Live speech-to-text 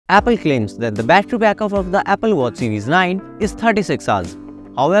Apple claims that the battery backup of the Apple Watch Series 9 is 36 hours.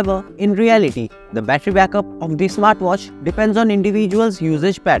 However, in reality, the battery backup of the smartwatch depends on individuals'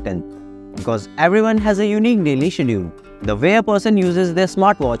 usage pattern because everyone has a unique daily schedule. The way a person uses their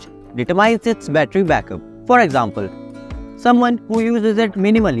smartwatch determines its battery backup. For example, someone who uses it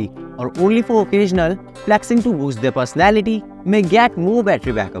minimally or only for occasional flexing to boost their personality may get more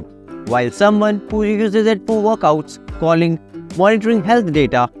battery backup, while someone who uses it for workouts, calling, monitoring health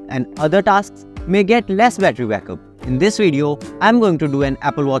data and other tasks may get less battery backup. In this video, I am going to do an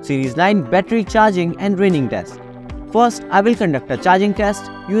Apple Watch Series 9 battery charging and draining test. First, I will conduct a charging test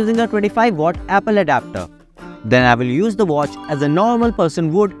using a 25-watt Apple adapter. Then I will use the watch as a normal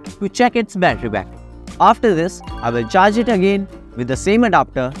person would to check its battery backup. After this, I will charge it again with the same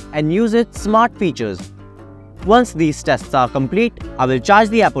adapter and use its smart features. Once these tests are complete, I will charge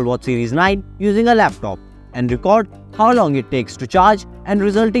the Apple Watch Series 9 using a laptop and record how long it takes to charge and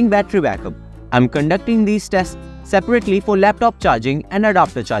resulting battery backup. I am conducting these tests separately for laptop charging and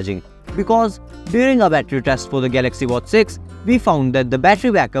adapter charging because during a battery test for the Galaxy Watch 6, we found that the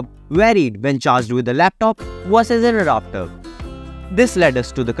battery backup varied when charged with the laptop versus an adapter. This led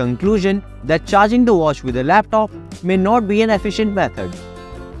us to the conclusion that charging the watch with a laptop may not be an efficient method.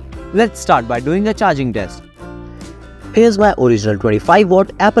 Let's start by doing a charging test. Here's my original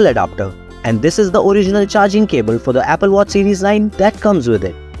 25-watt Apple adapter, and this is the original charging cable for the Apple Watch Series 9 that comes with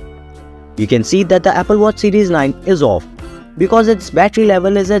it. You can see that the Apple Watch Series 9 is off because its battery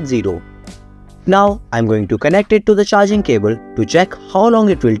level is at 0. Now I'm going to connect it to the charging cable to check how long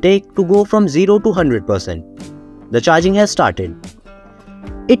it will take to go from 0 to 100%. The charging has started.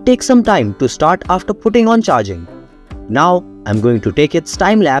 It takes some time to start after putting on charging. Now I'm going to take its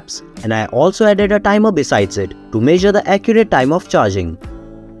time lapse, and I also added a timer besides it to measure the accurate time of charging.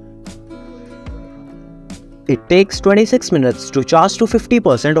 It takes 26 minutes to charge to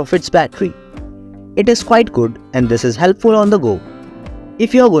 50% of its battery. It is quite good, and this is helpful on the go.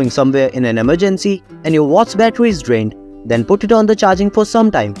 If you are going somewhere in an emergency and your watch battery is drained, then put it on the charging for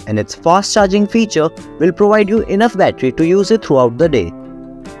some time, and its fast charging feature will provide you enough battery to use it throughout the day.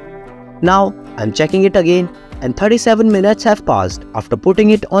 Now I'm checking it again, and 37 minutes have passed after putting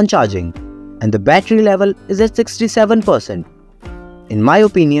it on charging, and the battery level is at 67%. In my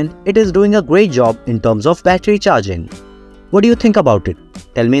opinion, it is doing a great job in terms of battery charging. What do you think about it?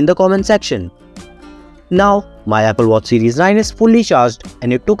 Tell me in the comment section. Now, my Apple Watch Series 9 is fully charged,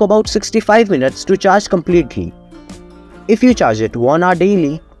 and it took about 65 minutes to charge completely. If you charge it 1 hour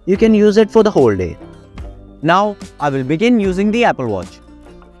daily, you can use it for the whole day. Now, I will begin using the Apple Watch.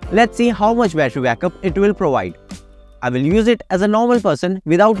 Let's see how much battery backup it will provide. I will use it as a normal person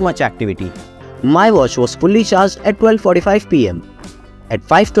without much activity. My watch was fully charged at 12:45 PM. At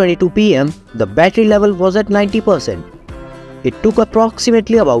 5:22 PM, the battery level was at 90%. It took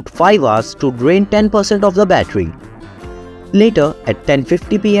approximately about 5 hours to drain 10% of the battery. Later, at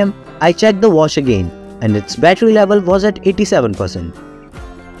 10:50 PM, I checked the watch again, and its battery level was at 87%.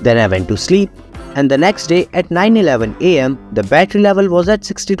 Then I went to sleep, and the next day at 9:11 AM, the battery level was at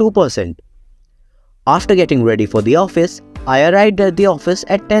 62%. After getting ready for the office, I arrived at the office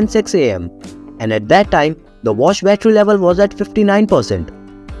at 10:06 AM, and at that time, the watch battery level was at 59%.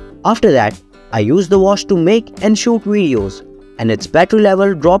 After that, I used the watch to make and shoot videos, and its battery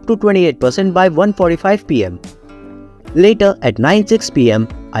level dropped to 28% by 1:45 PM. Later at 9:06 PM,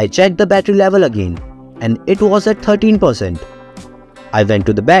 I checked the battery level again, and it was at 13%. I went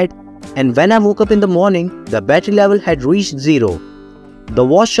to the bed, and when I woke up in the morning, the battery level had reached 0. The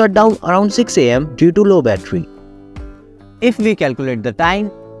watch shut down around 6 AM due to low battery. If we calculate the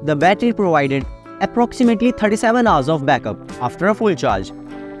time, the battery provided approximately 37 hours of backup after a full charge,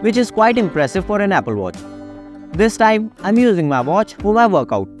 which is quite impressive for an Apple Watch. This time, I'm using my watch for my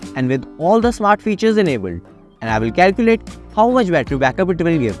workout and with all the smart features enabled, and I will calculate how much battery backup it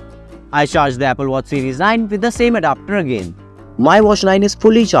will give. I charged the Apple Watch Series 9 with the same adapter again. My Watch 9 is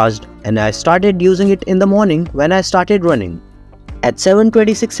fully charged, and I started using it in the morning when I started running. At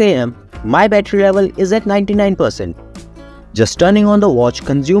 7:26 AM, my battery level is at 99%. Just turning on the watch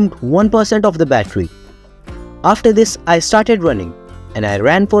consumed 1% of the battery. After this, I started running, and I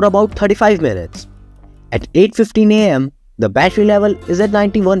ran for about 35 minutes. At 8:15 AM, the battery level is at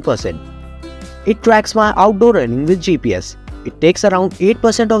 91%. It tracks my outdoor running with GPS. It takes around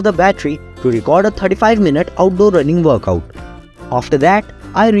 8% of the battery to record a 35-minute outdoor running workout. After that,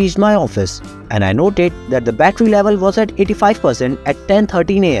 I reached my office, and I noted that the battery level was at 85% at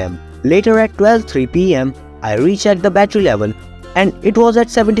 10:13 AM. Later at 12:03 PM, I rechecked the battery level, and it was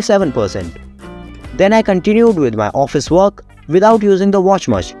at 77%. Then I continued with my office work without using the watch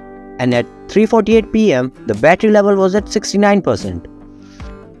much, and at 3:48 PM, the battery level was at 69%.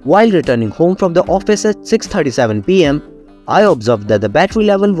 While returning home from the office at 6:37 p.m., I observed that the battery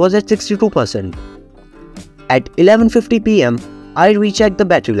level was at 62%. At 11:50 p.m., I rechecked the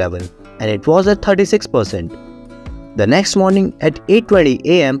battery level and it was at 36%. The next morning at 8:20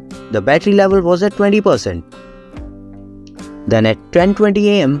 a.m., the battery level was at 20%. Then at 10:20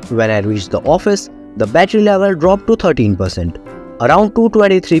 a.m., when I reached the office, the battery level dropped to 13%. Around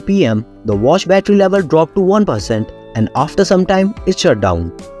 2:23 p.m., the watch battery level dropped to 1% and after some time, it shut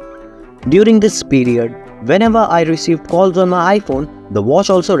down. During this period, whenever I received calls on my iPhone, the watch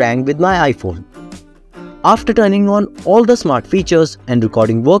also rang with my iPhone. After turning on all the smart features and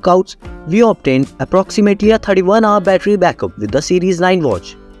recording workouts, we obtained approximately a 31-hour battery backup with the Series 9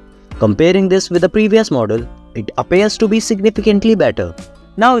 watch. Comparing this with the previous model, it appears to be significantly better.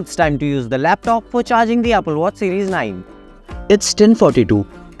 Now it's time to use the laptop for charging the Apple Watch Series 9. It's 10:42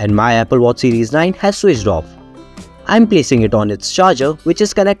 and my Apple Watch Series 9 has switched off. I'm placing it on its charger, which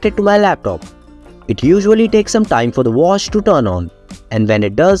is connected to my laptop. It usually takes some time for the watch to turn on, and when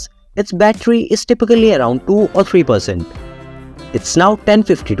it does, its battery is typically around 2 or 3%. It's now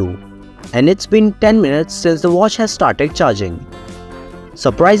 10:52 and it's been 10 minutes since the watch has started charging.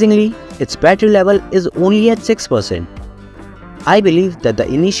 Surprisingly, its battery level is only at 6%. I believe that the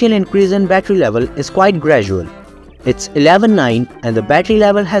initial increase in battery level is quite gradual. It's 11:09 and the battery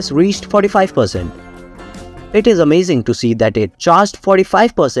level has reached 45%. It is amazing to see that it charged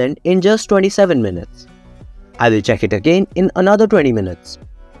 45% in just 27 minutes. I will check it again in another 20 minutes.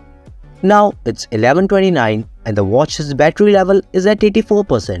 Now it's 11:29 and the watch's battery level is at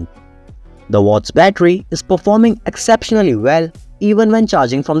 84%. The watch's battery is performing exceptionally well even when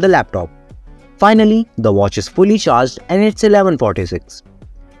charging from the laptop. Finally, the watch is fully charged and it's 11:46.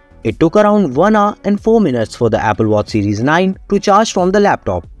 It took around 1 hour and 4 minutes for the Apple Watch Series 9 to charge from the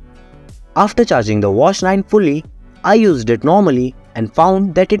laptop. After charging the Watch 9 fully, I used it normally and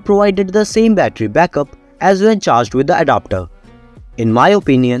found that it provided the same battery backup as when charged with the adapter. In my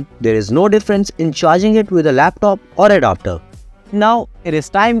opinion, there is no difference in charging it with a laptop or adapter. Now it is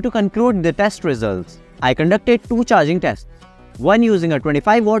time to conclude the test results. I conducted 2 charging tests. One using a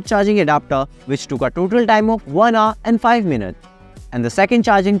 25-watt charging adapter which took a total time of 1 hour and 5 minutes. And the second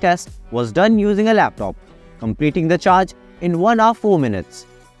charging test was done using a laptop, completing the charge in 1 hour 4 minutes.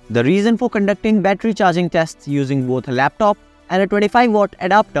 The reason for conducting battery charging tests using both a laptop and a 25-watt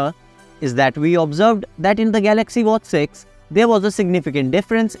adapter is that we observed that in the Galaxy Watch 6, there was a significant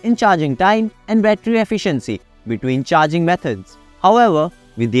difference in charging time and battery efficiency between charging methods. However,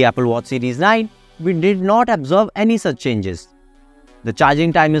 with the Apple Watch Series 9, we did not observe any such changes. The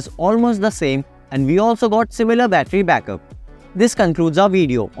charging time is almost the same and we also got similar battery backup. This concludes our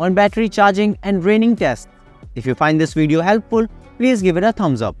video on battery charging and draining tests. If you find this video helpful, please give it a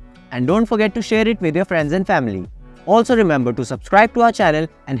thumbs up and don't forget to share it with your friends and family. Also remember to subscribe to our channel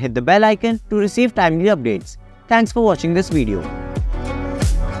and hit the bell icon to receive timely updates. Thanks for watching this video.